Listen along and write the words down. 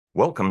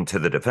Welcome to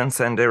the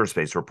Defense and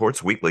Aerospace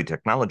Report's weekly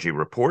technology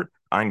report.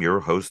 I'm your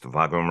host,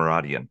 Vago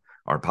Muradian.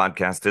 Our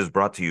podcast is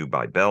brought to you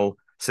by Bell.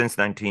 Since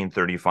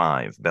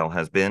 1935, Bell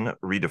has been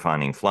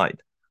redefining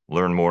flight.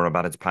 Learn more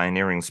about its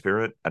pioneering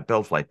spirit at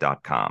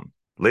bellflight.com.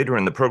 Later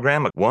in the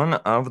program, one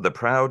of the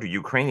proud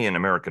Ukrainian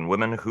American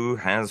women who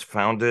has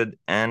founded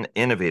an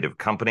innovative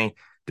company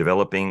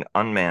developing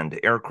unmanned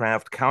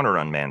aircraft,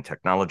 counter-unmanned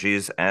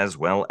technologies, as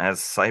well as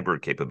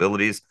cyber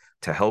capabilities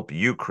to help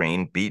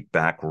Ukraine beat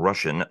back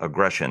Russian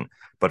aggression.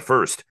 But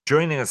first,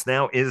 joining us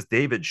now is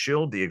David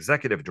Schild, the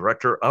Executive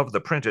Director of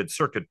the Printed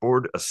Circuit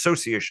Board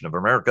Association of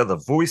America, the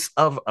voice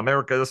of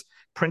America's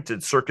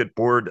printed circuit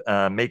board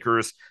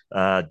makers.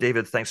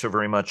 David, thanks so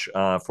very much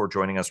for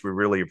joining us. We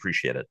really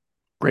appreciate it.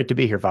 Great to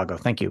be here, Vago.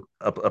 Thank you.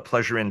 A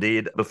pleasure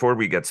indeed. Before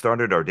we get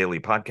started, our daily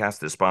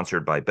podcast is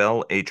sponsored by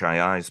Bell.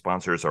 HII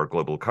sponsors our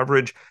global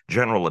coverage.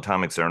 General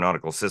Atomics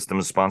Aeronautical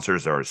Systems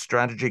sponsors our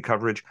strategy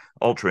coverage.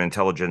 Ultra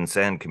Intelligence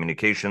and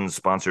Communications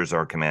sponsors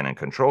our command and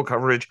control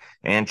coverage.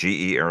 And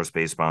GE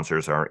Aerospace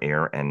sponsors our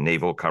air and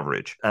naval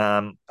coverage.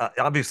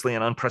 Obviously,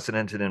 an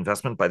unprecedented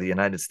investment by the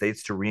United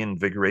States to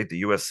reinvigorate the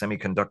U.S.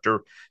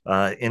 semiconductor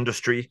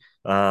industry.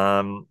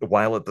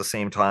 While at the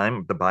same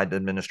time, the Biden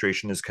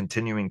administration is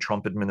continuing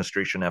Trump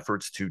administration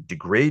efforts to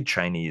degrade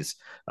Chinese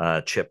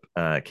chip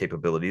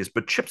capabilities,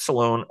 but chips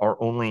alone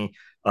are only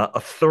a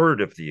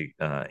third of the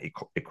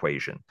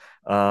equation.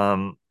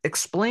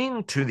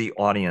 Explain to the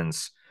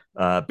audience,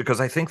 because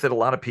I think that a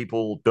lot of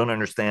people don't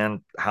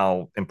understand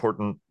how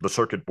important the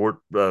circuit board,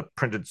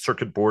 printed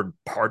circuit board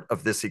part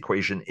of this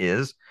equation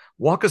is.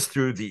 Walk us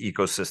through the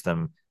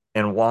ecosystem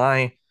and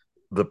why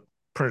the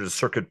printed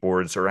circuit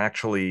boards are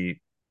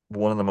actually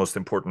one of the most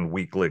important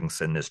weak links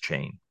in this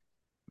chain.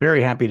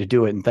 Very happy to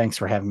do it, and thanks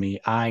for having me.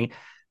 I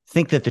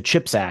think that the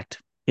CHIPS Act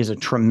is a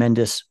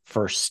tremendous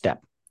first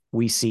step.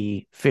 We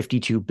see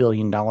 $52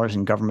 billion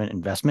in government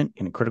investment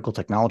in the critical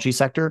technology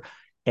sector,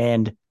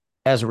 and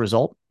as a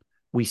result,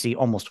 we see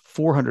almost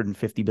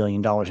 $450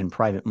 billion in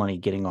private money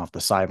getting off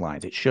the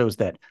sidelines. It shows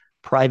that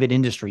private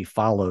industry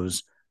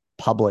follows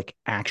public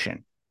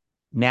action.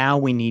 Now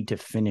we need to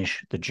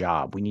finish the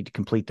job. We need to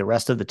complete the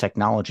rest of the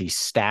technology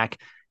stack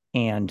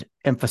and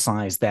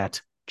emphasize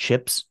that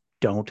chips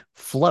don't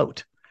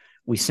float.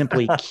 We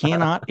simply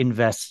cannot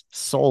invest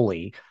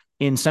solely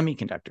in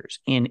semiconductors,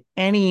 in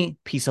any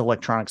piece of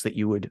electronics that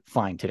you would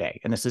find today.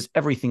 And this is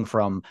everything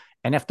from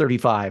an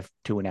F-35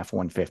 to an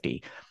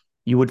F-150.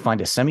 You would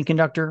find a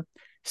semiconductor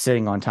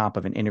sitting on top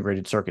of an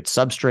integrated circuit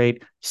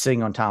substrate,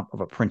 sitting on top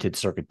of a printed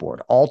circuit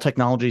board. All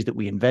technologies that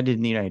we invented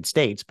in the United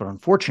States, but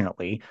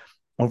unfortunately,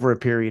 over a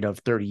period of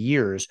 30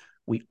 years,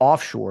 we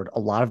offshored a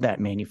lot of that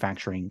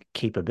manufacturing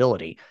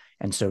capability.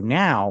 And so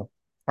now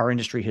our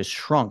industry has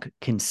shrunk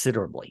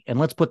considerably. And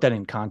let's put that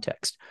in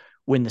context.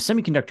 When the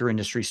semiconductor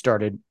industry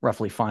started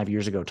roughly 5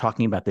 years ago,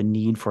 talking about the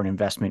need for an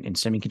investment in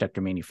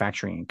semiconductor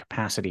manufacturing and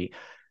capacity,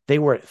 they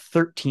were at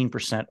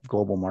 13% of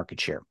global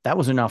market share. That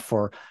was enough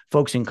for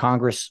folks in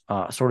Congress,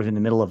 sort of in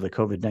the middle of the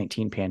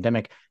COVID-19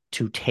 pandemic,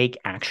 to take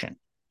action.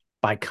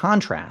 By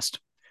contrast,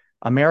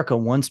 America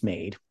once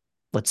made,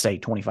 let's say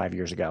 25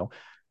 years ago,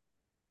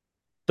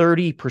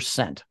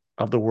 30%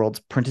 of the world's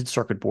printed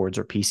circuit boards,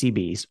 or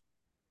PCBs,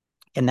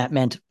 and that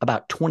meant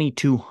about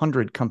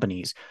 2,200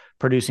 companies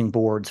producing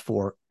boards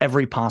for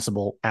every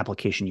possible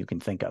application you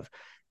can think of.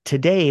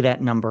 Today, that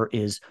number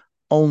is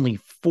only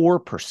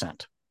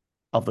 4%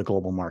 of the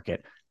global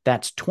market.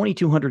 That's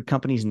 2,200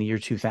 companies in the year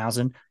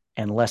 2000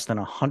 and less than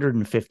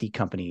 150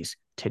 companies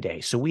today.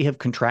 So we have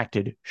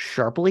contracted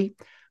sharply.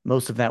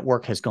 Most of that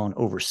work has gone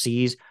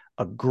overseas.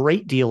 A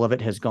great deal of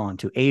it has gone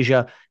to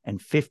Asia, and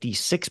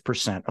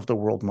 56% of the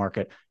world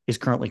market is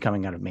currently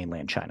coming out of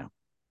mainland China.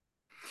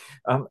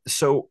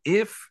 So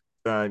if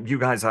you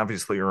guys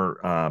obviously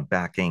are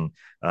backing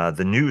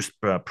the new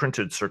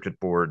printed circuit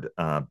board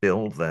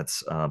bill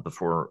that's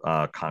before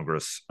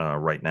Congress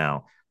right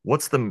now,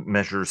 what's the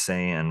measure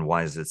say and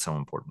why is it so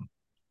important?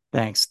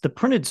 Thanks. The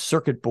Printed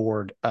Circuit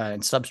Board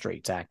and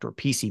Substrates Act, or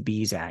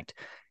PCBs Act,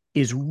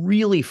 is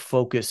really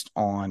focused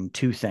on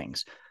two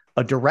things.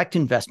 A direct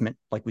investment,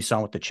 like we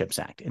saw with the CHIPS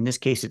Act. In this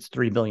case, it's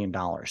 $3 billion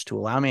to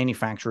allow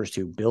manufacturers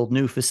to build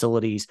new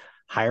facilities,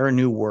 hire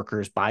new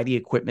workers, buy the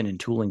equipment and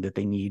tooling that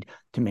they need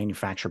to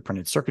manufacture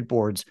printed circuit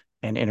boards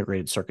and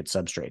integrated circuit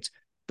substrates.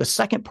 The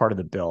second part of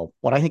the bill,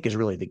 what I think is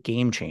really the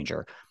game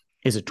changer,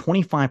 is a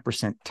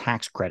 25%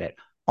 tax credit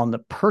on the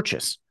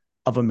purchase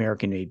of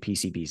American-made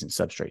PCBs and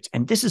substrates.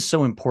 And this is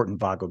so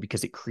important, Vago,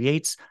 because it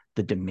creates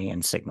the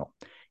demand signal.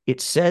 It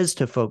says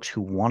to folks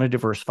who want to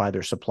diversify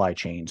their supply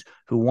chains,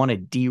 who want to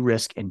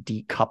de-risk and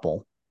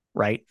decouple,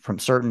 right, from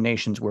certain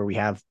nations where we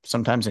have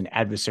sometimes an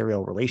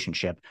adversarial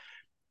relationship,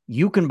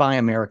 you can buy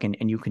American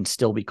and you can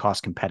still be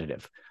cost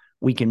competitive.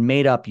 We can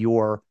mate up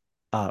your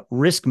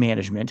risk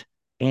management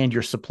and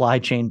your supply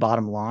chain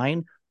bottom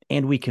line,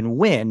 and we can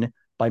win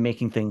by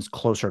making things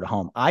closer to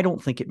home. I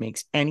don't think it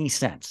makes any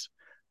sense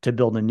to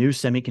build a new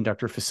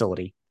semiconductor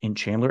facility in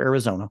Chandler,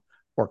 Arizona,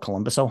 or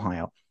Columbus,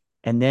 Ohio,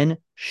 and then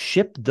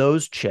ship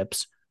those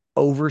chips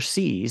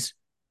overseas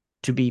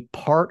to be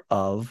part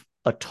of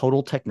a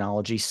total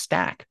technology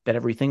stack that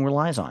everything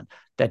relies on.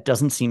 That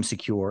doesn't seem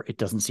secure. It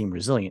doesn't seem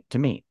resilient to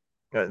me.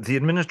 The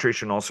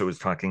administration also is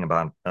talking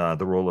about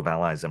the role of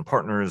allies and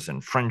partners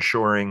and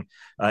friendshoring,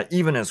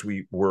 even as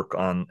we work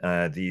on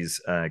these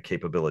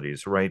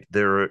capabilities. Right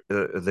there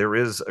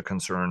is a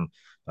concern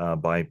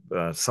by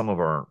some of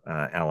our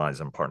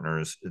allies and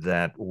partners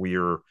that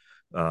we're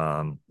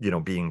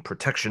being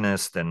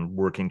protectionist and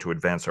working to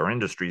advance our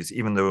industries,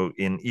 even though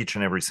in each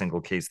and every single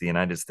case, the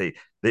United States,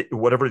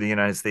 whatever the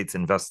United States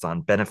invests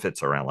on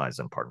benefits our allies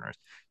and partners.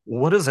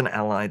 What does an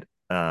allied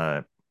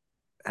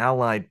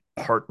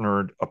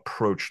partnered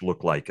approach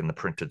look like in the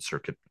printed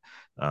circuit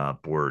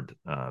board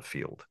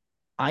field?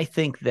 I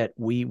think that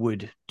we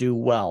would do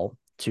well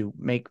to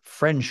make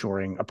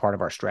friendshoring a part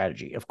of our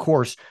strategy. Of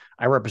course,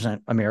 I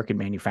represent American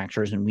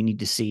manufacturers, and we need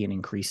to see an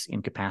increase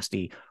in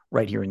capacity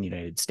right here in the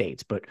United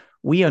States. But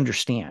we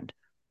understand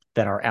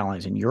that our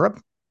allies in Europe,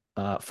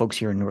 folks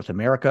here in North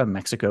America,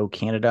 Mexico,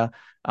 Canada,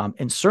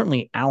 and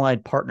certainly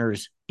allied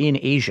partners in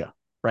Asia,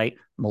 right?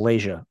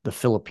 Malaysia, the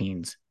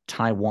Philippines,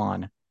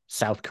 Taiwan,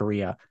 South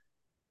Korea,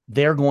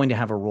 they're going to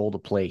have a role to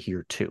play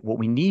here too. What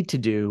we need to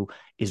do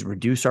is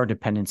reduce our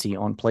dependency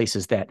on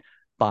places that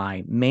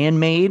by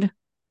man-made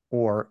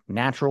or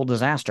natural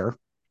disaster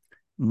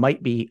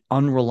might be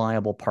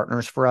unreliable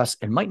partners for us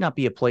and might not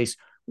be a place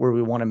where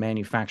we want to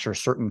manufacture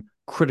certain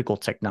critical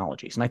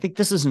technologies. And I think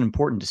this is an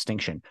important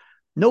distinction.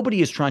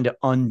 Nobody is trying to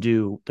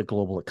undo the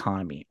global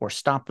economy or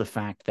stop the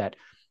fact that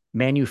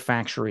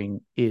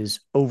manufacturing is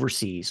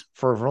overseas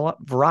for a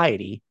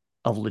variety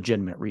of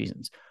legitimate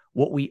reasons.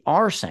 What we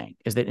are saying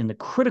is that in the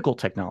critical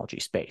technology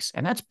space,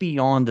 and that's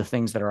beyond the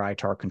things that are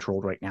ITAR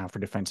controlled right now for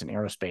defense and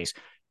aerospace,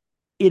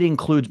 it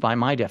includes, by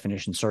my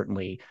definition,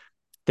 certainly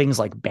things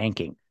like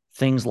banking,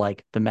 things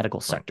like the medical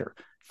sector,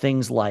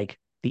 things like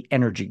the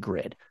energy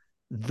grid.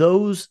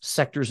 Those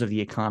sectors of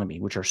the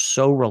economy, which are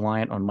so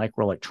reliant on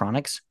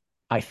microelectronics,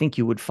 I think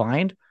you would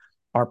find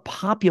are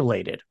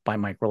populated by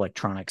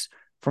microelectronics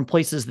from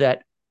places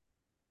that,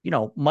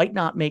 might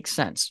not make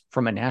sense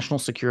from a national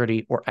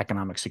security or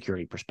economic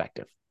security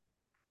perspective.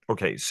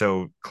 Okay,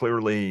 so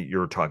clearly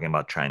you're talking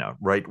about China,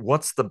 right?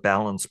 What's the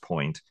balance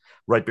point,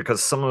 right?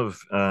 Because some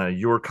of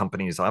your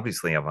companies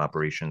obviously have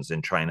operations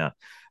in China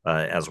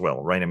as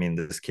well, right? I mean,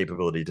 this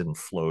capability didn't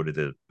flow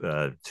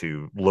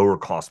to lower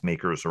cost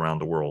makers around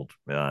the world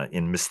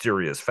in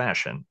mysterious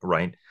fashion,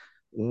 right?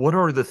 What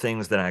are the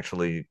things that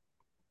actually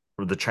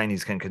the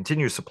Chinese can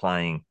continue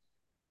supplying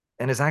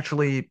and is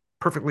actually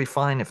perfectly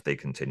fine if they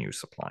continue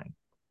supplying?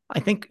 I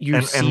think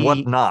and what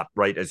not,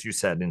 right? As you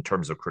said, in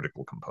terms of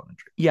critical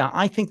componentry. Yeah,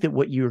 I think that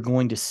what you're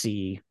going to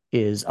see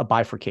is a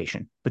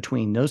bifurcation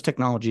between those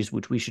technologies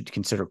which we should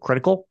consider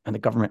critical, and the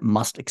government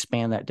must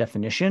expand that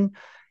definition,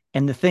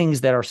 and the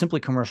things that are simply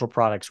commercial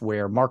products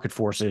where market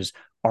forces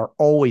are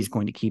always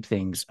going to keep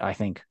things, I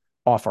think,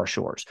 off our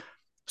shores.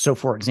 So,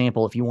 for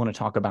example, if you want to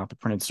talk about the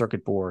printed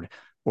circuit board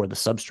or the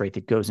substrate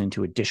that goes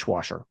into a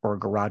dishwasher or a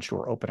garage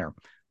door opener,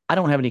 I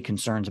don't have any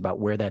concerns about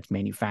where that's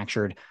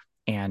manufactured.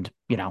 And,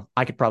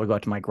 I could probably go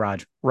out to my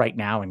garage right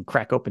now and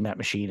crack open that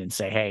machine and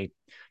say, hey,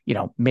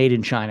 made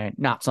in China,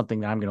 not something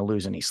that I'm going to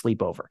lose any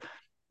sleep over.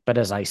 But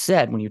as I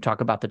said, when you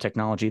talk about the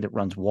technology that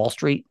runs Wall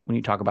Street, when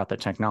you talk about the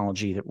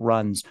technology that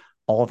runs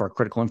all of our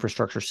critical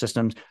infrastructure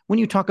systems, when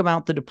you talk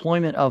about the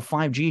deployment of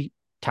 5G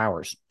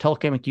towers,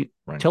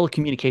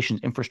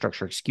 telecommunications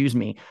infrastructure,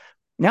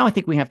 now I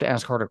think we have to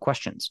ask harder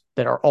questions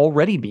that are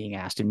already being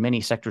asked in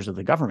many sectors of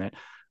the government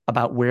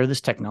about where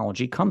this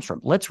technology comes from.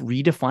 Let's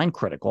redefine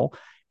critical,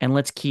 and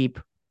let's keep,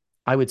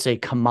 I would say,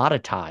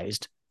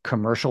 commoditized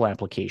commercial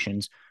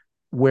applications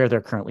where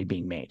they're currently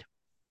being made.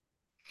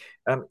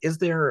 Is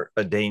there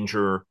a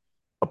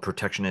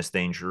protectionist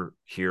danger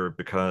here?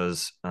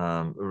 Because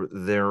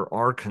there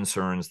are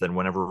concerns that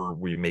whenever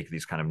we make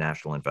these kind of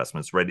national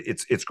investments, right,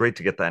 it's great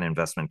to get that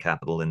investment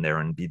capital in there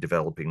and be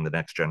developing the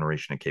next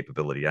generation of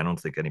capability. I don't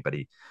think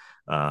anybody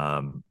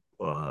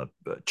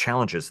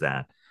challenges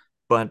that.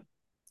 But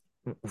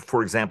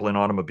for example, in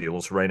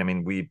automobiles, right? I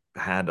mean,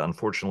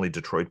 unfortunately,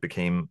 Detroit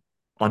became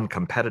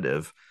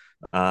uncompetitive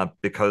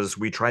because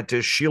we tried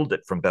to shield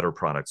it from better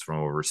products from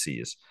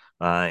overseas.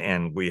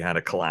 And we had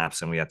a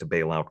collapse and we had to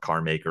bail out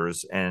car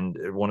makers. And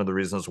one of the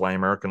reasons why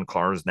American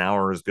cars now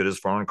are as good as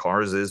foreign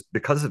cars is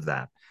because of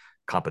that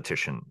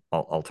competition,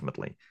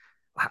 ultimately.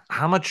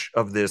 How much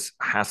of this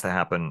has to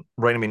happen,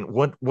 right? I mean,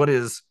 what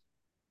is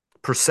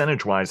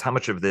percentage-wise, how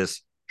much of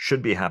this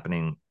should be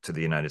happening to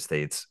the United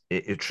States?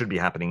 It should be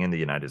happening in the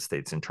United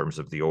States in terms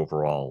of the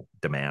overall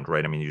demand,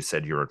 right? I mean, you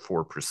said you're at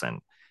 4%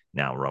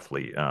 now,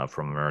 roughly,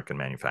 from American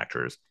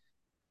manufacturers.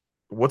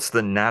 What's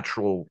the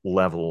natural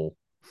level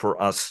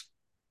for us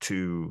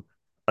to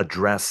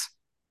address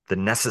the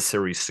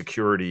necessary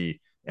security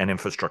and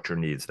infrastructure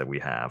needs that we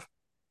have,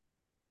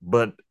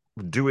 but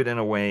do it in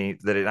a way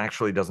that it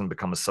actually doesn't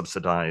become a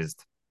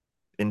subsidized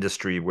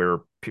industry where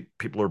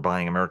people are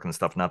buying American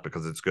stuff not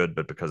because it's good,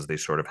 but because they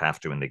sort of have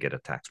to and they get a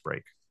tax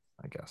break,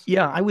 I guess?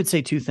 Yeah, I would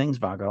say two things,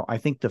 Vago. I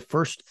think the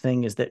first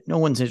thing is that no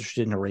one's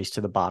interested in a race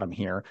to the bottom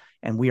here,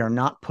 and we are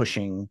not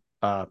pushing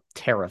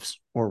tariffs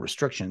or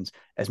restrictions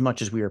as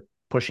much as we are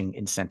pushing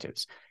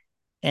incentives.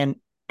 And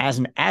as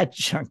an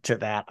adjunct to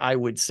that, I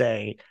would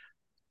say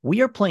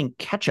we are playing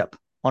catch up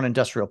on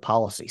industrial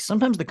policy.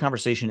 Sometimes the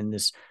conversation in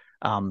this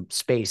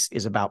space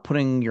is about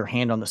putting your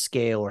hand on the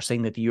scale or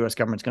saying that the US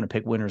government's going to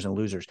pick winners and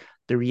losers.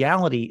 The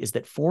reality is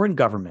that foreign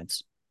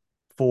governments,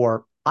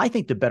 for I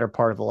think the better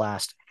part of the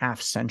last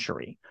half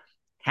century,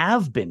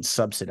 have been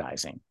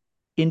subsidizing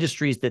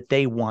industries that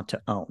they want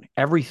to own.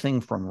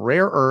 Everything from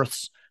rare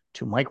earths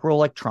to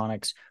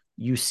microelectronics.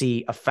 You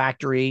see a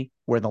factory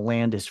where the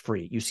land is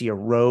free. You see a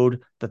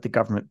road that the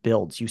government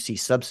builds. You see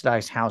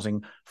subsidized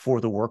housing for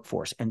the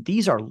workforce. And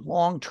these are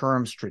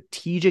long-term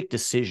strategic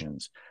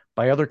decisions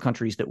by other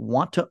countries that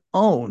want to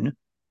own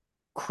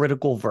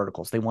critical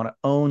verticals. They want to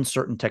own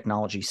certain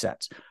technology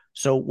sets.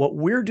 So what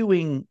we're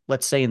doing,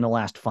 let's say in the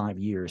last 5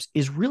 years,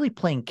 is really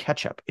playing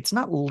catch up. It's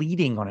not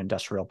leading on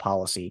industrial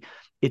policy.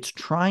 It's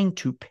trying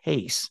to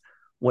pace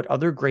what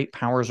other great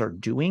powers are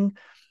doing.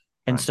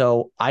 And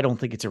so I don't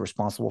think it's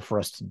irresponsible for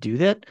us to do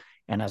that.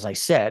 And as I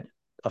said,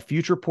 a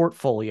future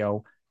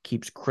portfolio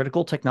keeps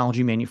critical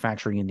technology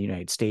manufacturing in the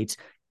United States,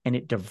 and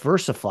it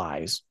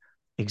diversifies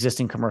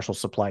existing commercial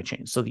supply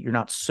chains so that you're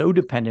not so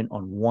dependent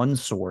on one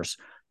source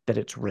that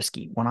it's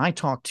risky. When I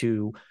talk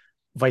to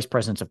vice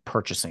presidents of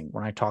purchasing,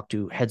 when I talk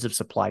to heads of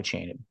supply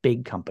chain at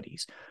big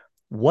companies,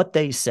 what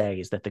they say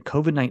is that the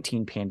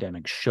COVID-19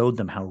 pandemic showed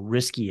them how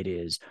risky it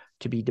is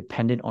to be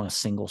dependent on a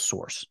single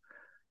source.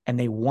 And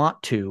they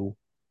want to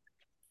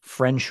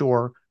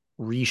friendshore,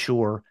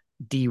 reshore,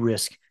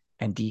 de-risk,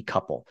 and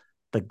decouple.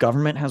 The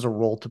government has a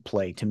role to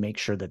play to make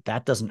sure that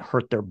that doesn't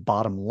hurt their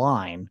bottom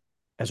line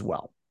as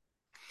well.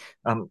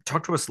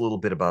 Talk to us a little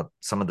bit about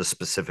some of the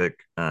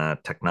specific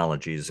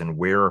technologies and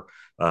where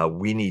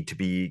we need to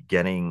be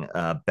getting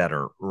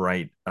better,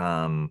 right?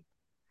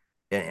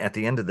 At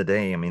the end of the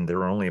day, I mean, there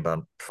are only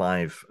about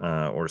 4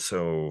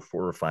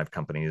 or 5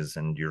 companies,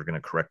 and you're going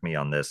to correct me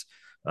on this,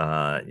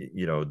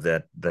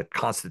 that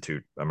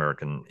constitute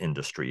American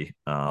industry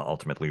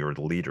ultimately, or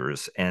the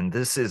leaders. And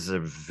this is a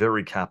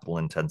very capital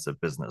intensive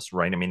business,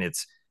 right? I mean,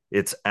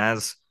 it's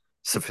as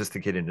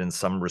sophisticated in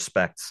some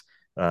respects,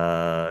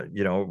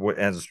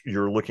 as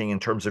you're looking in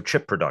terms of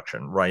chip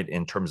production, right?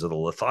 In terms of the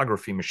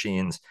lithography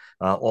machines,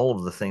 all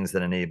of the things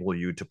that enable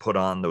you to put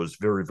on those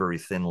very, very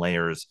thin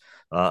layers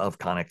of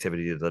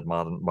connectivity that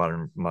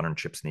modern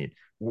chips need.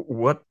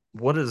 What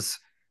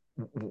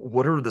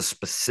are the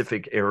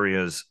specific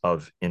areas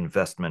of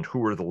investment?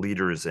 Who are the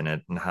leaders in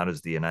it, and how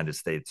does the United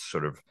States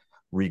sort of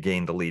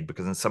regain the lead?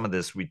 Because in some of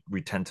this,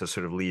 we tend to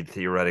sort of lead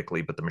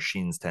theoretically, but the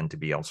machines tend to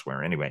be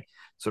elsewhere. Anyway,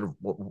 sort of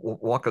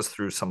walk us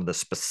through some of the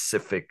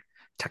specific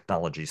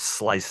technology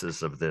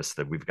slices of this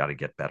that we've got to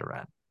get better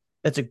at.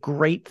 That's a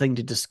great thing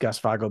to discuss,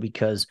 Vago,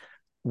 because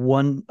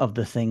one of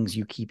the things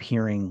you keep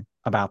hearing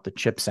about the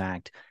CHIPS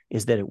Act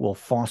is that it will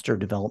foster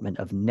development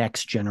of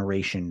next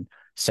generation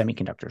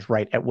semiconductors,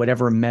 right? At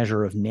whatever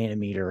measure of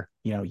nanometer,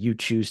 you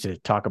choose to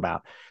talk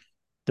about.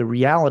 The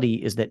reality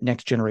is that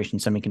next generation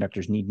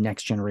semiconductors need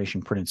next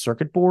generation printed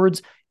circuit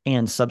boards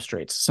and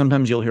substrates.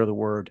 Sometimes you'll hear the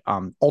word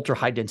ultra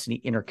high density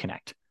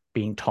interconnect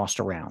being tossed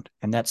around.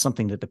 And that's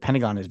something that the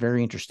Pentagon is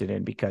very interested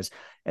in, because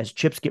as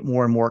chips get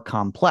more and more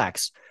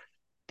complex,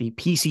 the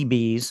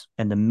PCBs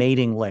and the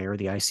mating layer,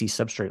 the IC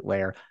substrate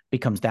layer,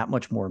 becomes that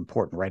much more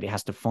important, right? It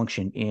has to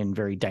function in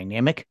very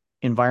dynamic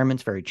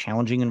environments, very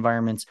challenging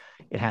environments.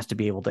 It has to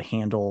be able to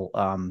handle,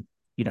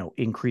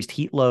 increased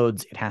heat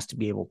loads. It has to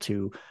be able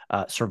to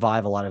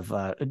survive a lot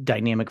of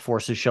dynamic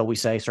forces, shall we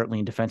say, certainly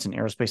in defense and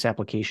aerospace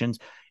applications.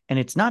 And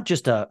it's not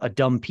just a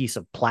dumb piece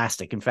of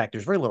plastic. In fact,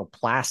 there's very little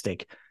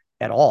plastic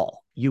at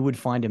all. You would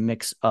find a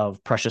mix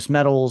of precious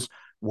metals,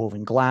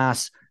 woven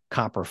glass,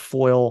 copper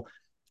foil,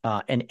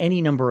 and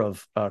any number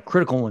of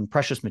critical and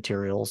precious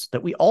materials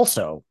that we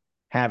also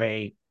have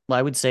I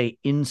would say,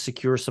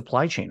 insecure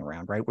supply chain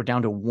around, right? We're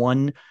down to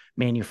one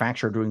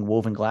manufacturer doing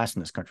woven glass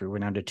in this country. We're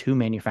down to 2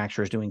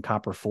 manufacturers doing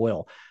copper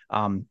foil.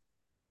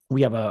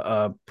 We have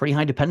a pretty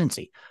high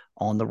dependency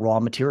on the raw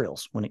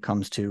materials when it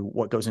comes to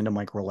what goes into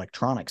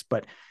microelectronics.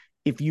 But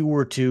if you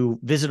were to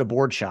visit a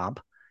board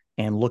shop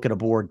and look at a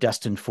board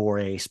destined for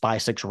a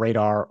SPY-6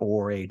 radar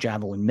or a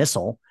Javelin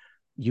missile,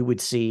 you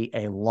would see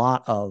a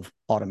lot of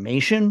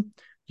automation.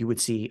 You would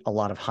see a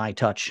lot of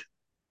high-touch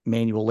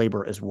manual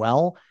labor as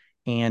well,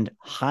 and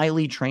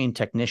highly trained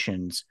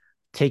technicians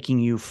taking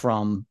you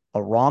from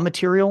a raw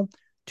material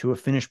to a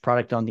finished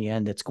product on the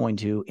end that's going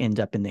to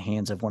end up in the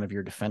hands of one of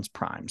your defense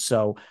primes.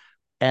 So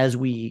as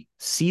we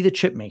see the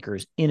chip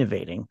makers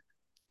innovating,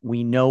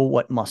 we know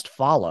what must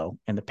follow,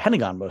 and the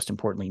Pentagon, most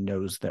importantly,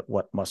 knows that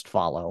what must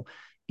follow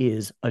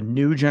is a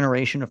new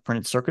generation of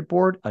printed circuit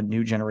board, a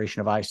new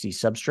generation of IC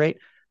substrate.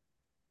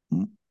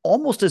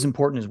 Almost as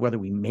important as whether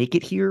we make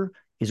it here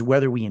is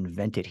whether we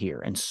invent it here.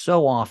 And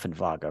so often,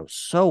 Vago,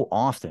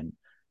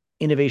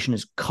 innovation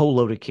is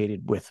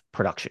co-located with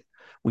production.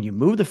 When you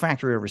move the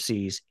factory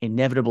overseas,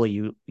 inevitably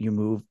you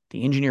move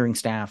the engineering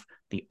staff,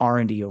 the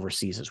R&D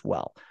overseas as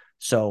well.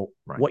 So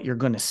What you're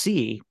going to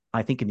see,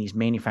 I think, in these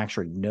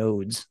manufacturing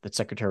nodes that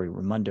Secretary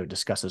Raimondo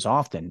discusses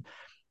often,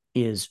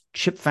 is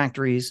chip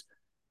factories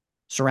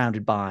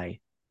surrounded by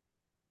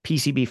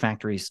PCB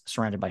factories,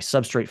 surrounded by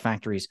substrate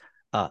factories,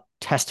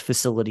 test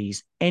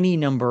facilities, any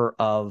number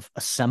of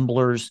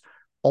assemblers,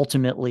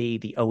 ultimately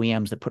the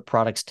OEMs that put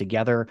products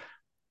together.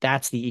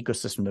 That's the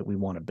ecosystem that we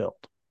want to build.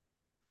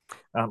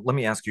 Let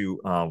me ask you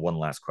one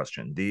last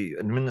question. The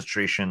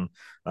administration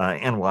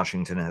and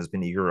Washington has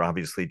been eager,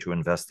 obviously, to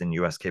invest in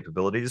U.S.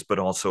 capabilities, but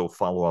also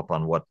follow up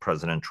on what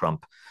President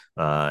Trump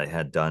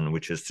had done,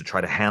 which is to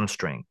try to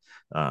hamstring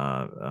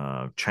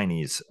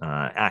Chinese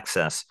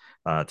access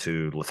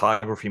to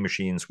lithography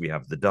machines. We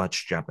have the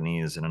Dutch,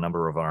 Japanese, and a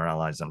number of our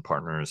allies and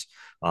partners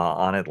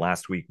on it.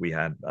 Last week, we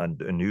had a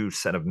new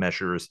set of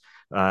measures,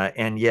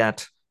 and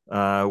yet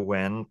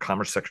when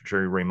Commerce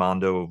Secretary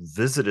Raimondo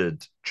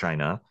visited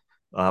China,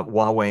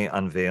 Huawei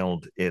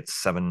unveiled its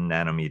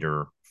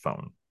 7-nanometer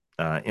phone,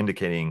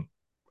 indicating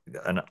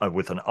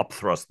with an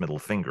upthrust middle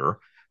finger,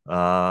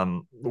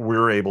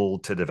 we're able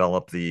to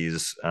develop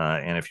these.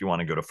 And if you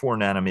want to go to 4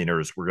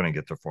 nanometers, we're going to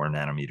get to 4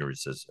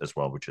 nanometers as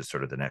well, which is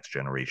sort of the next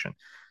generation.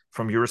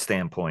 From your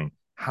standpoint,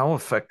 how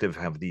effective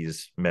have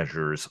these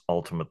measures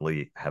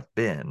ultimately have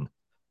been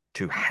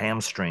to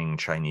hamstring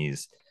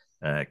Chinese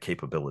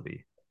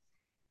capability?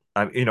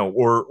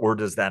 Or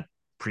does that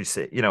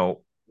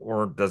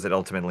or does it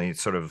ultimately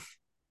sort of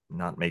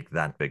not make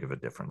that big of a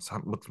difference?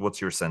 What's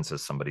your sense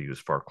as somebody who's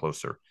far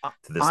closer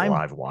to this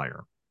live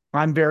wire?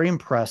 I'm very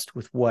impressed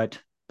with what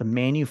the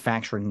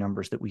manufacturing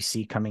numbers that we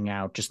see coming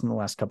out just in the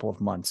last couple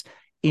of months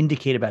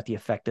indicate about the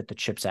effect that the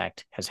CHIPS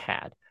Act has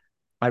had.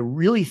 I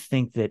really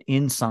think that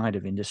inside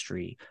of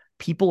industry,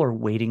 people are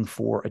waiting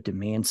for a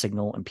demand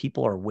signal and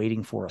people are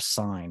waiting for a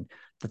sign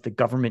that the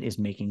government is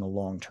making a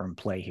long-term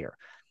play here.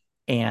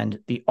 And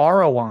the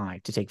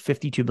ROI to take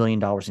 $52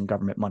 billion in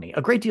government money,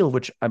 a great deal of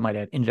which I might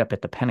add ended up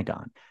at the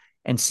Pentagon,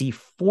 and see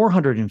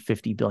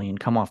 $450 billion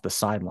come off the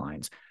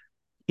sidelines,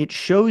 it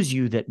shows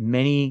you that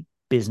many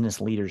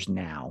business leaders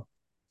now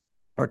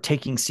are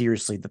taking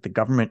seriously that the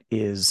government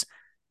is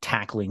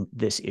tackling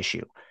this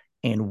issue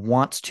and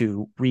wants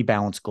to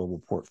rebalance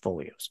global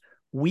portfolios.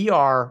 We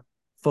are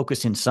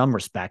focused in some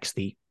respects,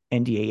 the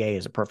NDAA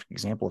is a perfect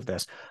example of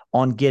this,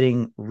 on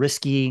getting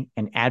risky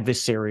and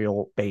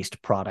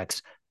adversarial-based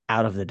products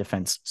out of the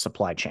defense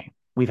supply chain.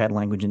 We've had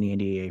language in the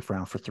NDAA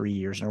for 3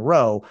 years in a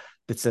row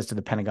that says to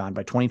the Pentagon,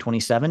 by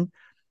 2027,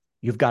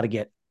 you've got to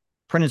get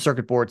printed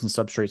circuit boards and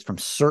substrates from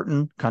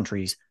certain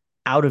countries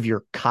out of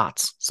your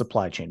COTS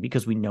supply chain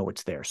because we know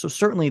it's there. So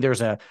certainly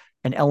there's an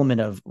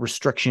element of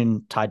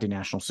restriction tied to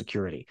national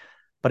security.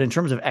 But in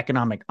terms of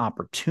economic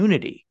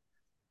opportunity,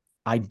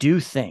 I do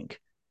think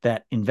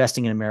that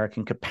investing in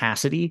American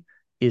capacity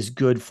is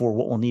good for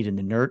what we'll need in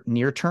the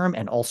near term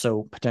and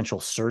also potential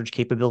surge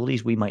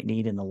capabilities we might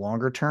need in the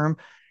longer term.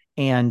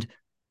 And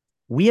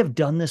we have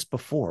done this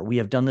before. We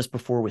have done this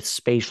before with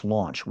space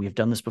launch. We have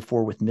done this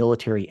before with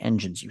military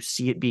engines. You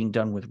see it being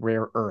done with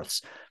rare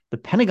earths. The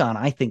Pentagon,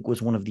 I think,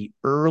 was one of the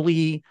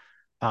early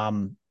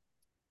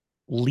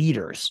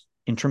leaders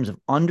in terms of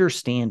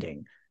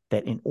understanding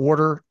that in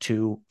order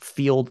to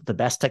field the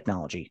best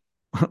technology,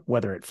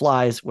 whether it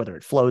flies, whether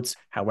it floats,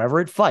 however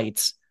it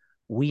fights,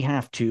 we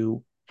have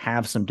to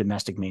have some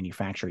domestic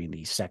manufacturing in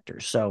these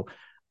sectors. So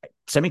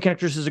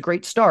semiconductors is a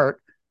great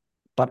start,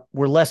 but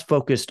we're less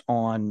focused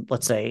on,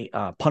 let's say,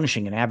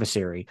 punishing an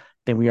adversary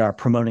than we are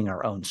promoting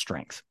our own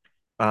strength.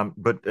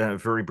 But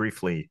very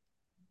briefly,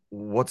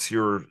 what's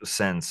your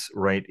sense,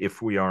 right?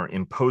 If we are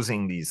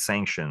imposing these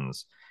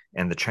sanctions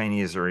and the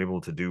Chinese are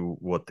able to do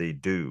what they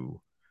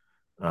do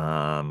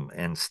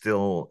and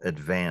still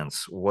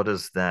advance, what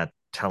does that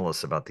tell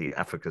us about the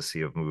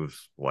efficacy of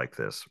moves like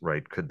this,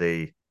 right? Could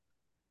they...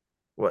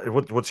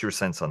 What's your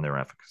sense on their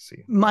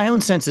efficacy? My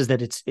own sense is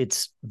that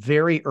it's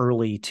very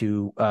early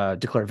to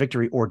declare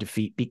victory or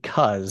defeat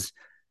because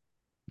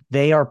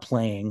our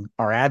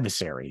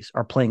adversaries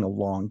are playing a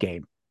long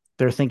game.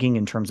 They're thinking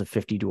in terms of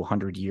 50 to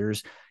 100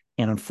 years.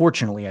 And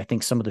unfortunately, I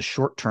think some of the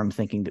short-term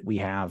thinking that we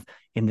have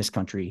in this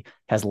country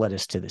has led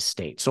us to this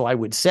state. So I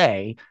would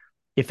say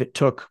if it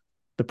took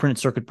the printed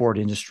circuit board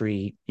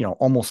industry,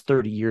 almost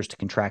 30 years to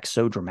contract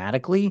so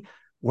dramatically,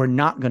 we're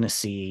not going to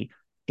see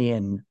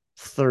in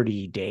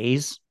 30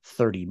 days,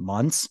 30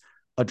 months,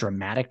 a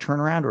dramatic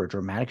turnaround or a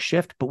dramatic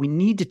shift, but we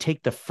need to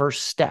take the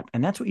first step.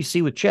 And that's what you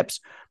see with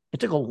chips. It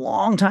took a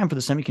long time for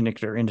the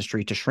semiconductor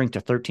industry to shrink to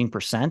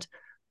 13%.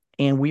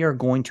 And we are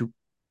going to,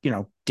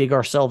 dig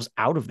ourselves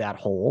out of that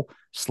hole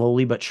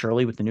slowly but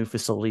surely with the new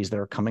facilities that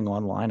are coming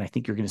online. I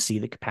think you're going to see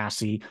the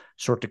capacity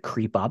start to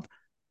creep up,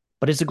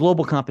 but it's a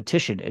global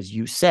competition. As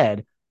you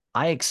said,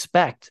 I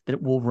expect that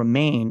it will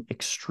remain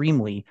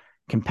extremely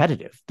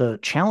competitive. The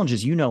challenge,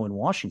 as you know, in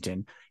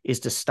Washington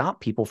is to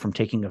stop people from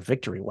taking a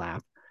victory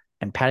lap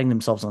and patting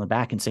themselves on the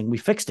back and saying, we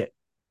fixed it.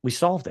 We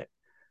solved it.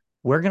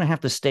 We're going to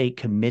have to stay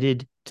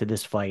committed to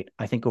this fight,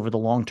 I think, over the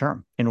long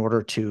term in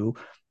order to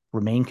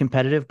remain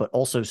competitive, but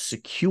also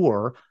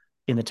secure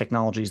in the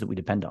technologies that we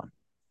depend on.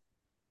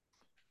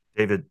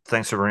 David,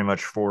 thanks so very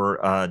much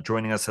for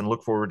joining us and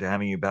look forward to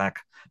having you back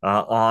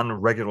on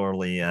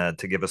regularly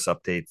to give us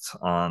updates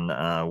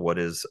on what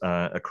is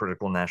a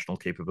critical national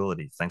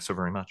capability. Thanks so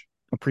very much.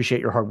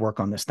 Appreciate your hard work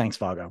on this. Thanks,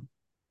 Vago.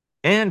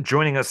 And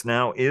joining us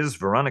now is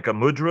Veronika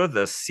Mudra,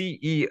 the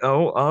CEO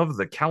of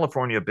the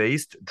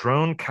California-based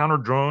drone,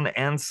 counter-drone,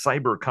 and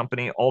cyber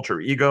company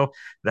AltrEgo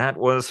that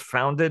was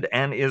founded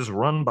and is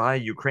run by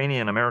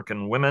Ukrainian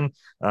American women.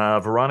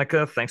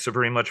 Veronika, thanks so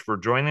very much for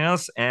joining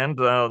us, and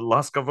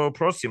laskavo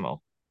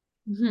prosimo.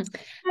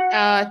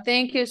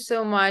 Thank you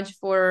so much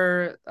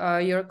for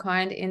your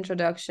kind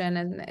introduction,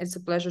 and it's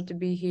a pleasure to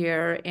be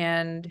here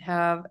and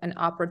have an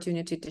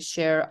opportunity to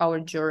share our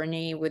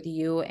journey with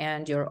you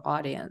and your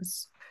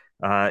audience.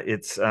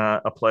 It's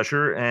a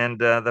pleasure, and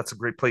that's a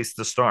great place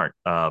to start.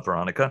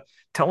 Veronika,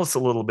 tell us a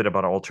little bit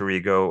about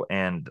AltrEgo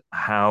and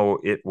how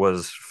it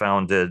was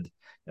founded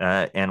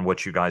and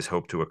what you guys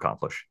hope to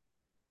accomplish.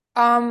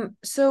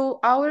 So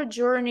our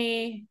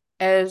journey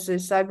as a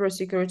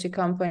cybersecurity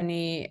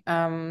company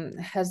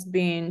has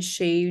been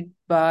shaped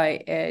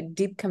by a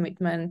deep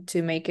commitment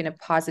to making a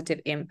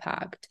positive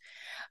impact.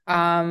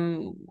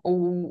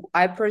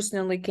 I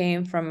personally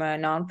came from a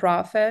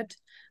nonprofit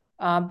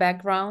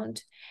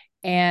background,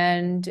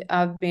 and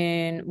I've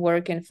been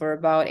working for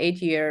about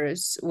 8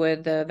 years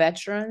with the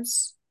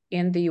veterans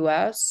in the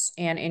US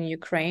and in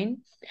Ukraine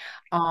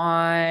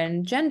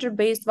on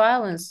gender-based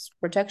violence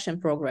protection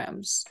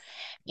programs.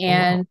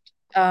 And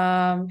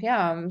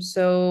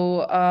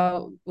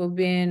we've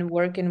been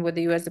working with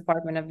the US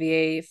Department of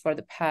VA for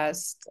the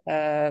past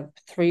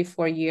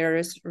 3-4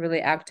 years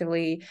really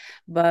actively.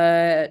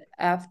 But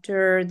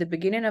after the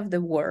beginning of the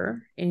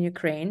war in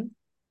Ukraine,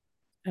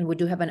 and we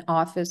do have an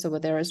office over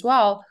there as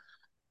well,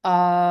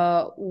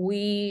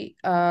 we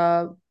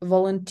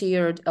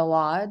volunteered a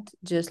lot,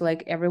 just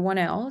like everyone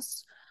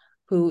else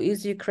who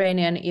is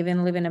Ukrainian,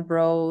 even living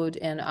abroad.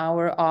 And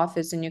our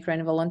office in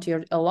Ukraine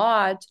volunteered a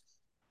lot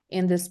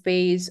in the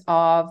space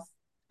of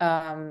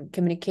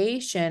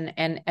communication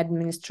and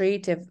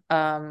administrative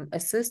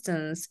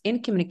assistance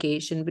in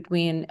communication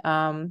between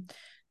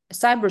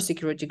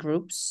cybersecurity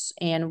groups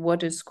and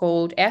what is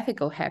called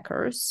ethical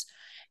hackers,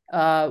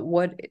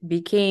 what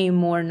became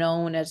more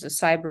known as the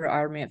Cyber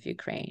Army of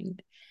Ukraine.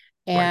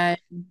 And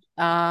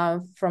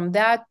from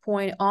that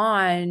point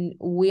on,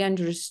 we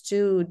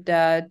understood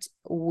that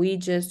we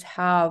just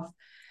have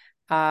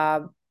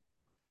a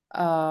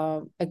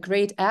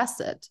great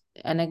asset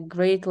and a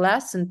great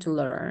lesson to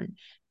learn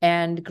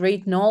and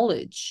great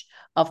knowledge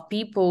of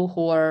people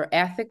who are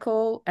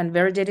ethical and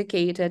very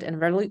dedicated and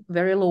very,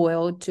 very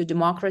loyal to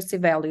democracy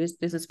values.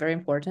 This is very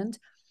important,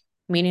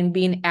 meaning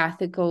being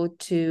ethical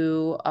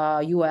to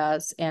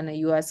US and the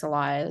US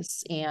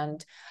allies,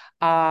 and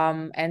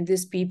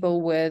these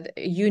people with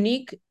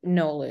unique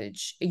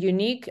knowledge,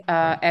 unique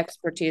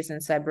expertise in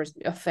cyber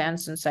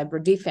offense and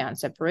cyber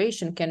defense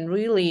operation can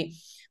really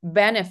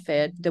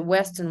benefit the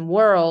Western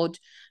world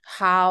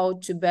how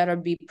to better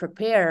be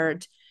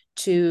prepared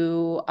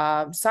to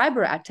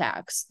cyber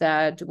attacks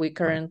that we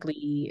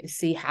currently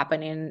see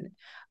happening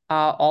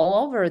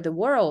all over the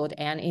world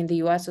and in the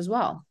US as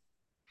well.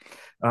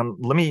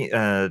 Let me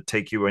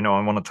take you. I know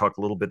I want to talk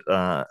a little bit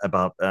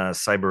about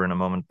cyber in a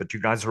moment, but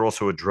you guys are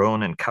also a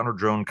drone and counter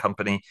drone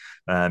company.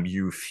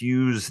 You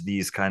fuse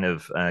these kind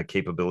of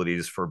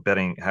capabilities for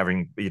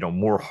having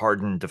more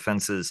hardened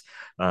defenses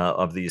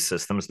of these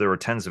systems. There are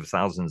tens of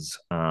thousands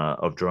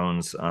of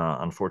drones,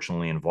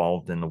 unfortunately,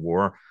 involved in the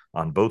war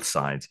on both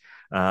sides.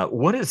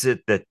 What is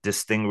it that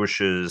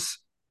distinguishes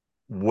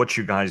what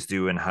you guys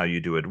do and how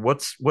you do it?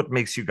 What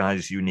makes you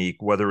guys unique,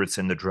 whether it's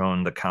in the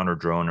drone, the counter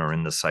drone, or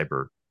in the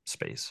cyber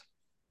space?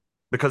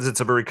 Because it's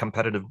a very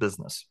competitive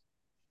business.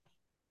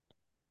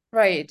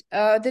 Right.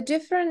 The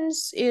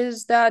difference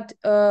is that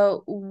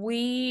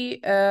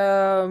we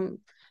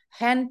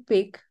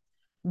handpick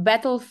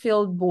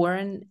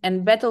battlefield-born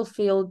and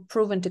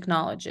battlefield-proven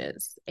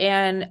technologies,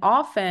 and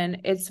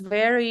often it's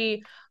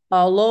very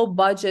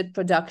low-budget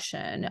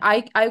production.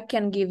 I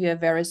can give you a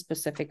very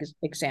specific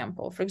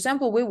example. For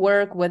example, we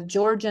work with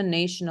Georgian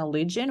National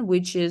Legion,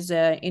 which is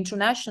an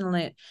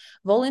internationally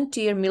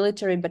volunteer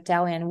military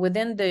battalion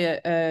within the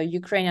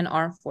Ukrainian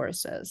Armed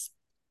Forces.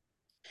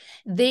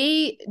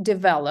 They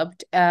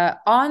developed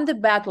on the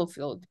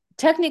battlefield,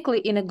 technically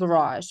in a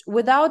garage,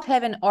 without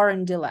having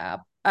R&D lab,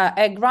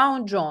 a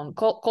ground drone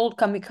called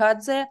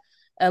Kamikaze,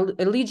 a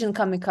Legion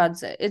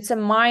Kamikaze. It's a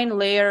mine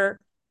layer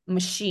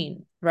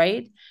machine,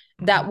 right?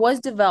 That was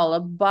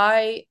developed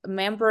by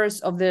members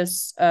of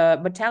this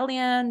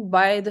battalion,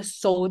 by the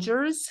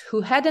soldiers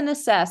who had a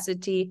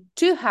necessity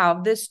to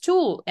have this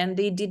tool, and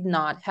they did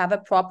not have a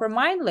proper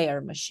mine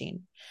layer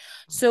machine.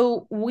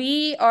 So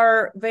we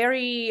are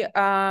very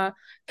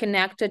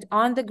connected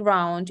on the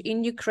ground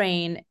in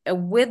Ukraine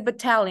with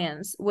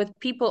battalions, with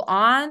people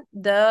on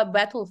the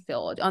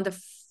battlefield, on the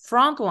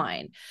front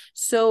line.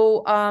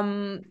 So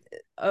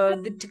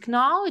the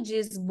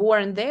technologies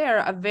born there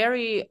are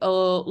very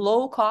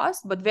low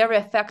cost, but very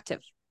effective.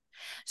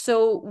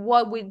 So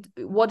what we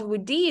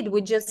did,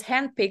 we just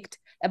handpicked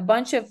a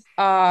bunch of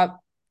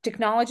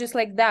technologies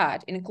like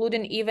that,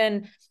 including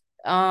even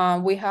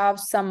we have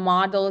some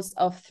models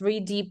of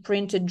 3D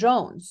printed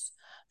drones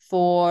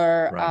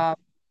for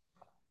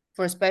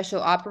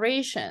special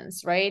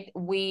operations, right?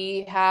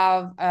 We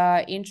have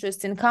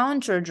interest in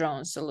counter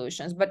drone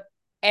solutions, but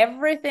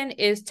everything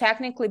is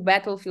technically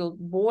battlefield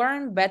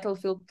born,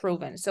 battlefield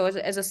proven. So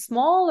as a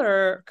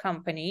smaller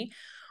company,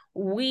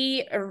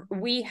 we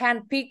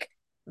handpick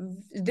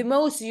the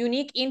most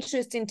unique,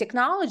 interesting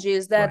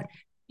technologies that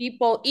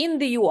people in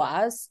the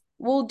US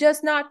will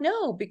just not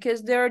know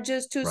because they're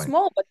just too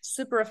small, but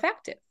super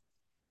effective.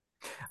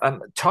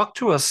 Talk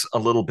to us a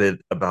little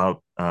bit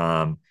about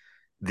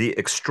the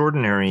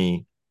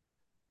extraordinary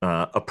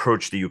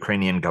approach the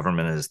Ukrainian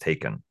government has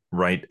taken,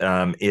 right?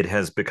 It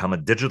has become a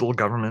digital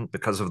government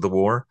because of the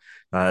war.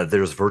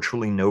 There's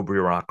virtually no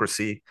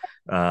bureaucracy.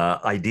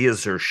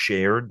 Ideas are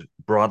shared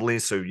broadly.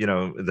 So, you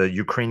know, the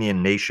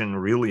Ukrainian nation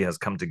really has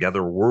come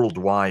together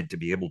worldwide to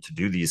be able to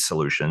do these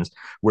solutions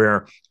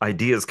where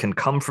ideas can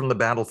come from the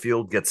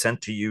battlefield, get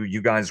sent to you,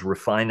 you guys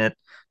refine it,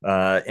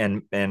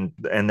 and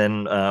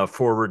then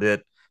forward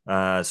it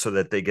so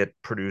that they get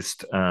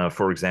produced,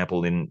 for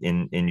example,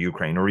 in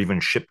Ukraine, or even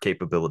ship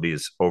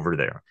capabilities over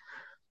there.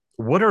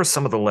 What are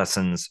some of the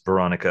lessons,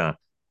 Veronika,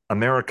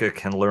 America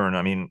can learn?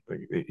 I mean,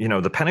 you know,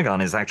 the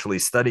Pentagon is actually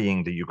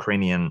studying the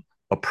Ukrainian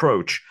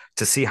approach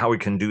to see how we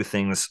can do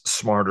things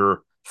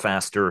smarter,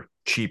 faster,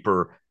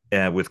 cheaper,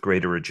 with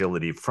greater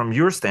agility. From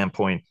your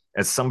standpoint,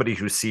 as somebody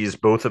who sees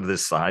both of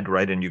this side,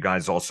 right, and you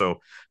guys also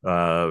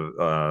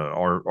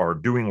are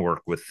doing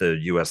work with the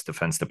U.S.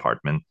 Defense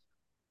Department,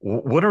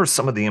 what are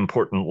some of the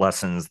important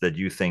lessons that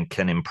you think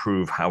can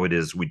improve how it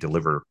is we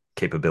deliver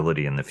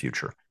capability in the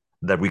future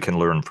that we can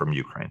learn from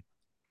Ukraine?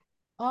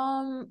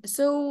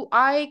 So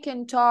I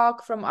can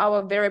talk from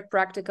our very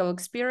practical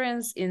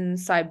experience in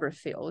cyber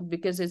field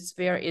because it's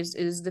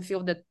is the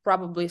field that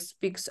probably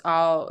speaks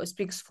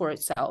for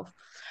itself.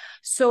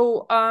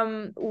 So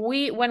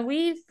when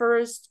we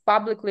first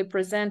publicly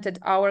presented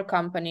our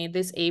company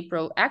this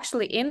April,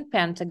 actually in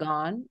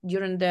Pentagon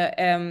during the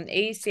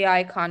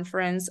ACI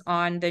conference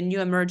on the new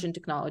emerging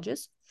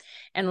technologies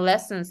and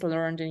lessons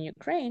learned in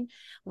Ukraine,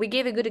 we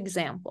gave a good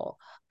example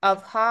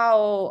of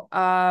how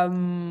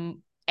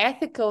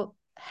ethical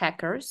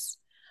hackers,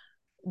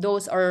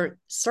 those are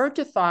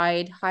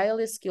certified,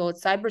 highly skilled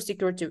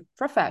cybersecurity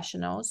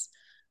professionals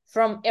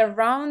from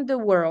around the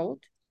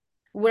world,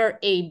 were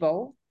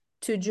able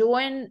to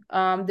join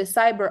the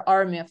cyber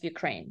army of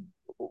Ukraine,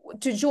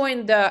 to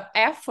join the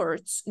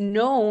efforts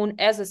known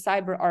as a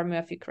cyber army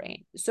of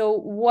Ukraine. So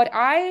what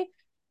I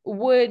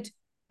would,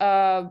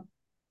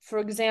 for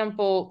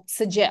example,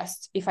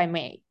 suggest, if I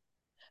may,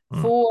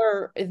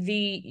 for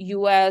the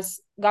US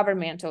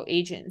governmental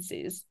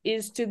agencies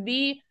is to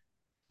be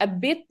a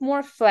bit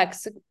more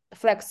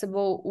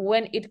flexible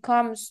when it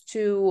comes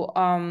to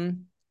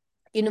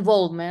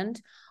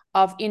involvement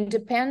of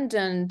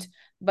independent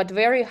but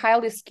very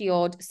highly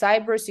skilled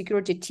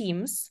cybersecurity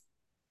teams,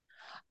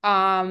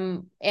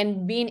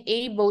 and being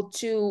able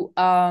to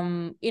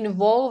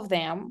involve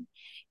them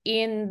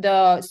in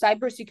the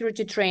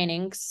cybersecurity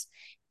trainings.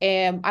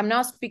 I'm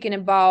not speaking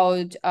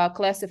about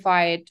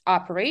classified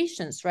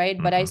operations, right?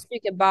 But I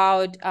speak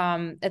about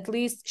at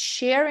least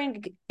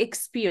sharing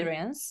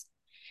experience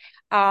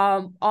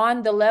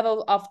on the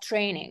level of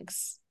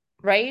trainings,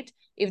 right?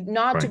 If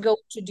not to go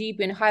too deep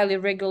in highly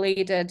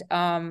regulated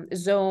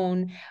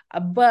zone,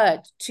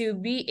 but to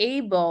be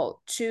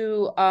able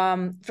to,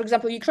 for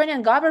example,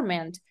 Ukrainian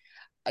government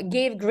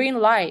gave green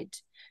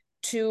light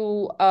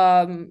to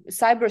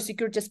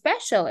cybersecurity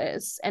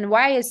specialists. And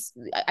why is,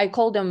 I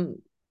call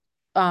them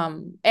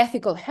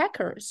ethical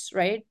hackers,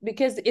 right?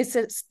 Because it's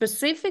a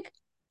specific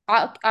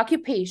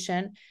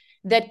occupation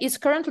that is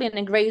currently in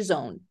a gray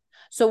zone.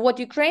 So what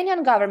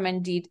Ukrainian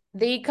government did,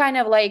 they kind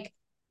of like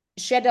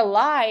shed a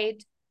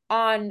light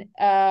on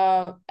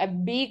a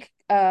big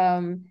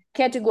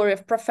category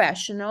of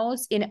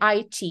professionals in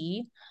IT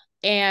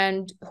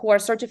and who are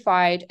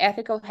certified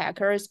ethical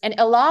hackers, and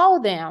allow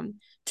them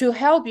to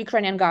help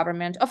Ukrainian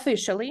government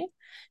officially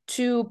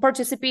to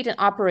participate in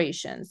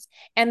operations.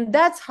 And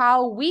that's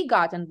how we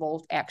got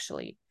involved,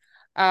 actually.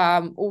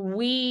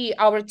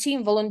 Our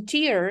team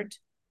volunteered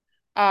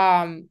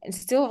and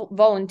still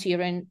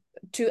volunteering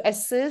to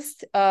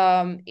assist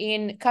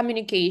in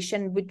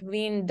communication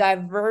between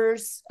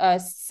diverse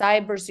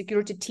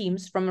cybersecurity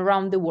teams from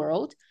around the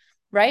world,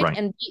 right?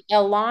 And be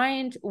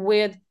aligned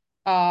with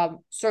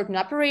certain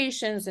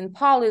operations and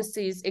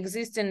policies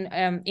existing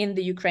in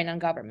the Ukrainian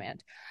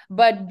government,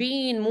 but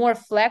being more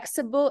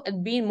flexible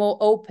and being more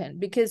open,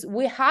 because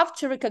we have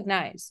to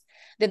recognize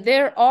that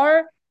there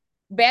are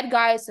bad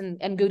guys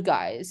and good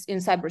guys in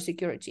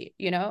cybersecurity,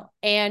 you know,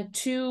 and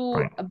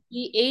to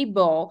be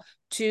able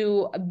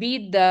to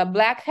beat the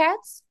black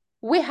hats,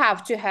 we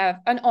have to have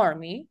an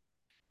army,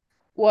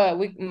 well,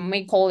 we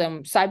may call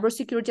them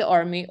cybersecurity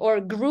army, or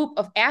a group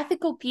of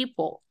ethical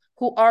people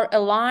who are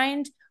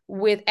aligned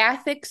with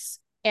ethics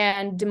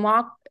and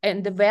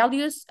the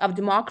values of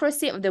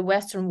democracy of the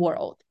Western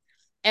world.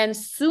 And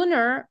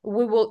sooner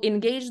we will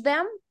engage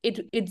them,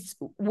 it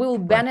will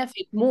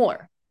benefit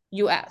more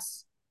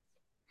US.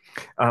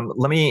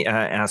 Let me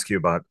ask you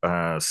about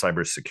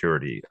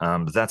cybersecurity.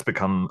 That's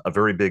become a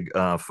very big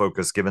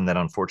focus, given that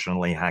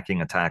unfortunately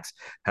hacking attacks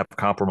have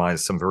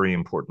compromised some very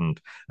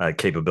important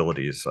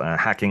capabilities.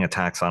 Hacking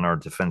attacks on our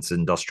defense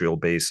industrial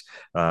base,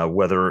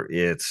 whether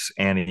it's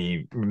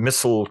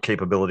anti-missile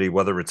capability,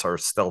 whether it's our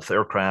stealth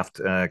aircraft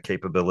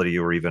capability,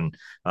 or even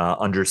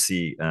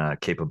undersea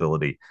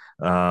capability.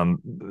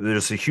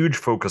 There's a huge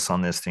focus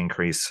on this to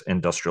increase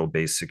industrial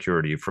base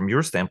security. From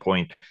your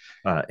standpoint,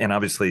 and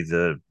obviously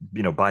the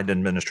Biden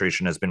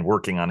administration has been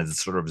working on this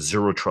sort of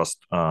zero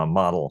trust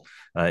model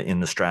in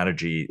the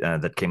strategy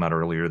that came out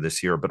earlier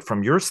this year. But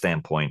from your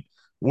standpoint,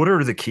 what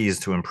are the keys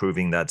to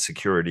improving that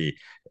security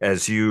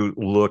as you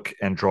look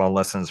and draw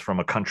lessons from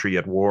a country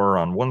at war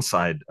on one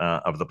side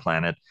of the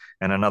planet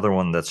and another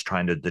one that's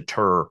trying to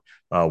deter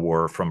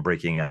war from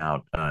breaking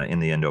out in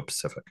the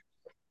Indo-Pacific?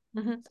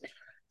 Mm-hmm.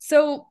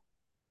 So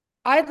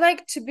I'd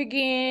like to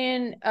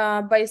begin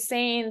by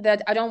saying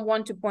that I don't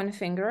want to point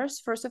fingers,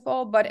 first of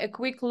all, but a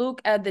quick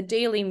look at the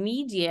daily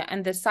media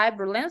and the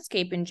cyber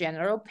landscape in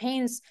general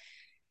paints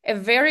a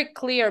very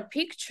clear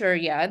picture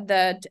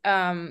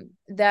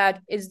that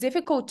it's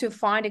difficult to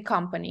find a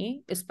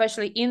company,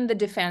 especially in the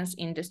defense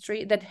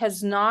industry, that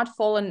has not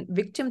fallen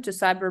victim to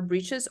cyber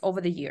breaches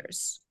over the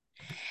years.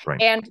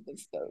 Right. And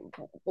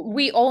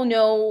we all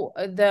know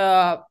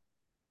the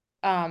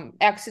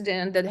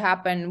accident that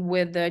happened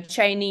with the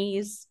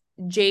Chinese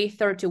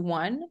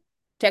J-31,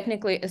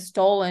 technically a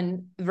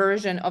stolen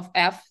version of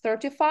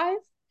F-35.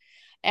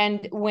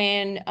 And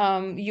when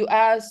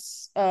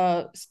US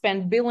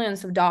spent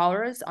billions of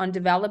dollars on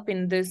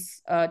developing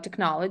this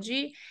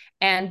technology,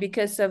 and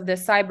because of the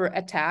cyber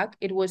attack,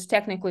 it was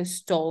technically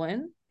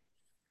stolen.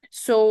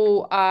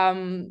 So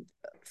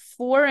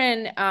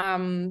foreign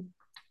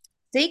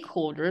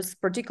stakeholders,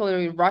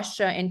 particularly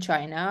Russia and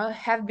China,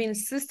 have been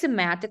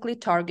systematically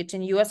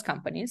targeting US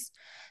companies,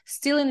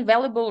 stealing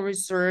valuable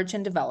research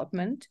and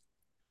development.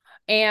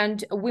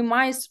 And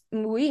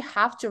we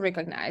have to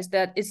recognize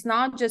that it's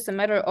not just a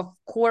matter of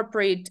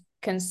corporate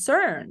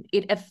concern.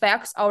 It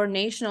affects our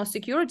national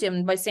security.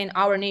 And by saying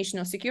our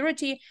national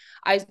security,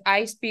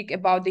 I speak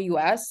about the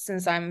US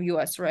since I'm a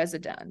US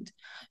resident.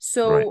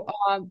 So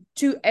right.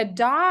 To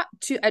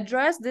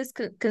address these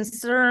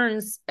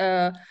concerns,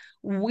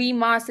 we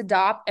must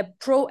adopt a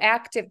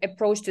proactive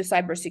approach to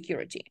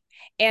cybersecurity.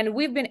 And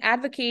we've been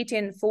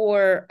advocating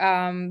for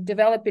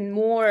developing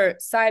more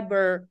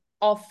cyber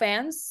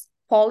offense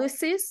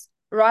policies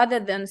rather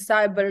than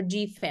cyber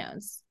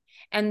defense.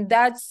 And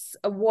that's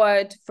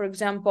what, for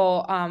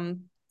example,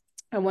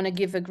 I want to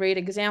give a great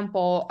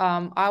example.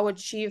 Our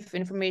chief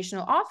information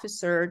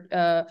officer,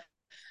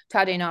 Tadej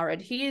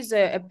Nared, he is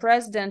a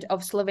president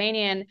of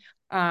Slovenian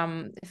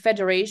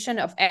Federation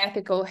of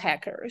Ethical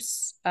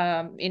Hackers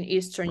in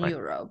Eastern right.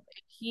 Europe.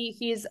 He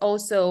is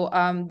also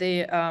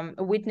the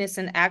witness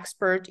and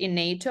expert in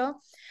NATO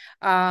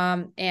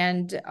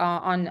and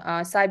on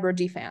cyber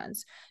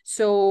defense.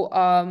 So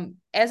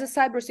as a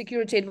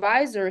cybersecurity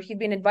advisor, he's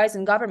been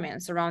advising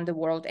governments around the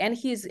world, and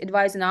he's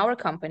advising our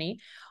company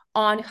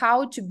on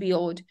how to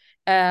build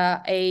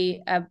a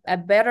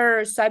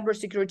better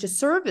cybersecurity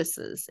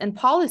services and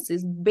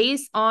policies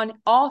based on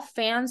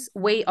offense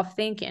way of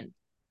thinking.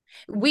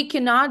 We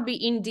cannot be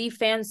in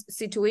defense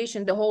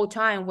situation the whole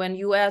time when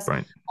U.S.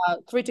 right.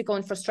 Critical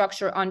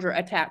infrastructure under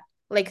attack.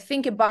 Like,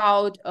 think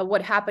about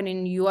what happened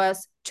in the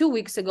U.S. 2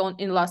 weeks ago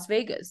in Las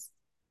Vegas,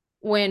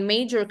 when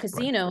major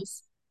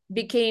casinos right.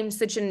 became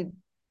such an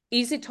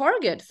easy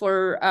target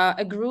for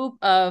a group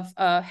of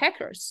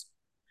hackers.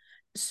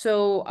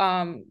 So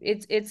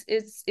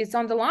it's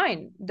on the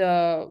line,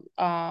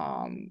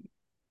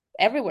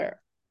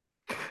 everywhere.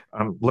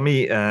 Let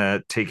me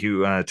take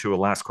you to a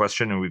last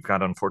question, and we've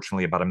got,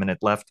 unfortunately, about a minute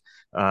left.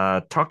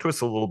 Talk to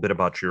us a little bit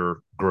about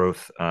your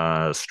growth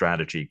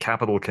strategy.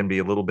 Capital can be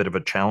a little bit of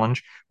a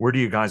challenge. Where do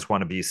you guys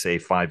want to be, say,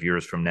 5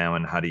 years from now,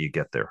 and how do you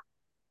get there?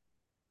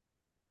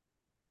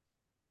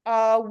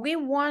 We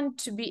want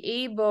to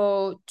be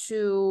able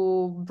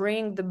to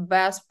bring the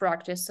best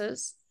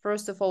practices,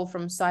 first of all,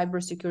 from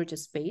cybersecurity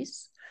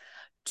space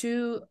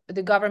to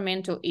the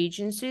governmental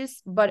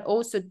agencies, but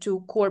also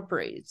to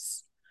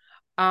corporates.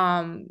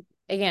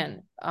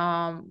 Again,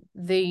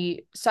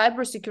 the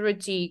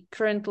cybersecurity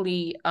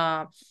currently,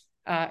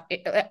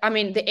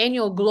 the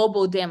annual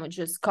global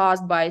damages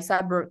caused by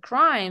cyber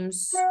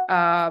crimes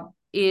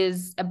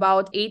is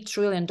about $8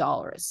 trillion.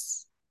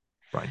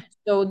 Right.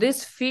 So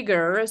this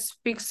figure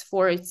speaks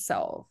for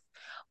itself.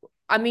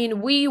 I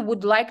mean, we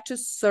would like to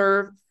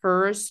serve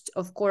first,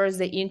 of course,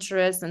 the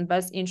interest and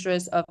best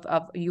interest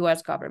of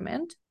U.S.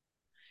 government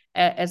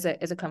as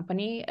a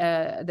company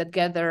that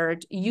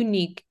gathered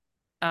unique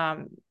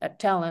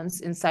talents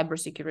in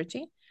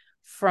cybersecurity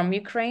from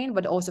Ukraine,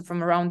 but also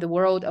from around the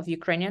world of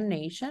Ukrainian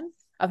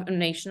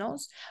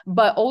nationals.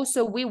 But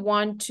also we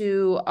want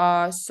to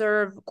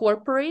serve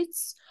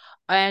corporates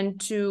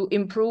and to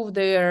improve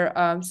their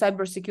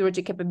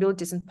cybersecurity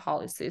capabilities and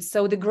policies.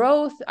 So the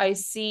growth I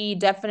see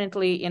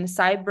definitely in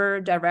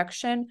cyber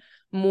direction,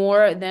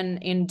 more than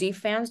in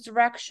defense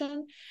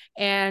direction.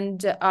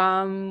 And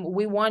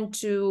we want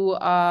to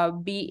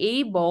be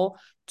able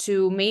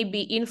to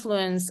maybe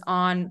influence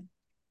on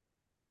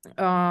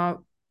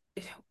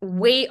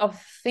way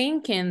of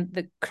thinking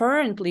that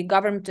currently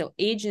governmental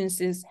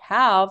agencies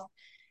have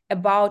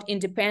about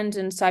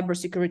independent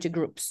cybersecurity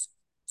groups.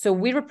 So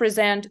we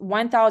represent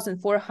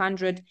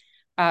 1,400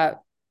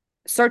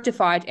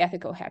 certified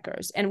ethical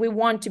hackers, and we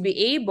want to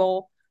be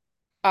able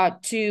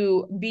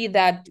to be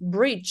that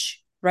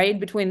bridge, right,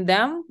 between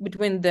them,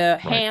 between the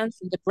hands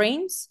and the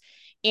brains,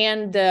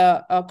 and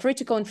the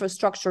critical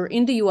infrastructure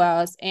in the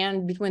US,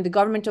 and between the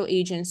governmental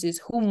agencies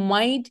who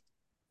might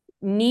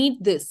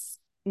need this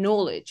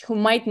knowledge, who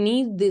might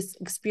need this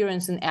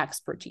experience and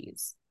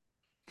expertise.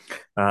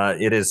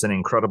 It is an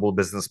incredible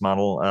business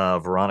model,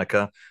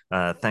 Veronika.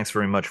 Thanks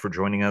very much for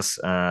joining us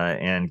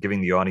and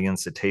giving the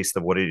audience a taste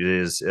of what it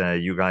is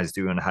you guys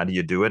do and how do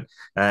you do it.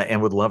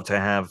 And would love to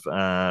have,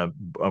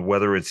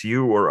 whether it's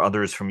you or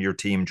others from your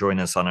team, join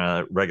us on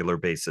a regular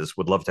basis.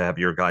 Would love to have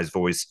your guys'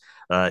 voice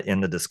in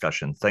the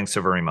discussion. Thanks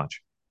so very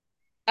much.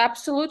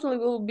 Absolutely.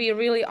 We'll be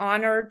really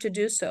honored to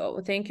do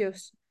so. Thank you.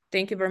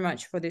 Thank you very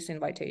much for this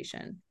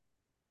invitation.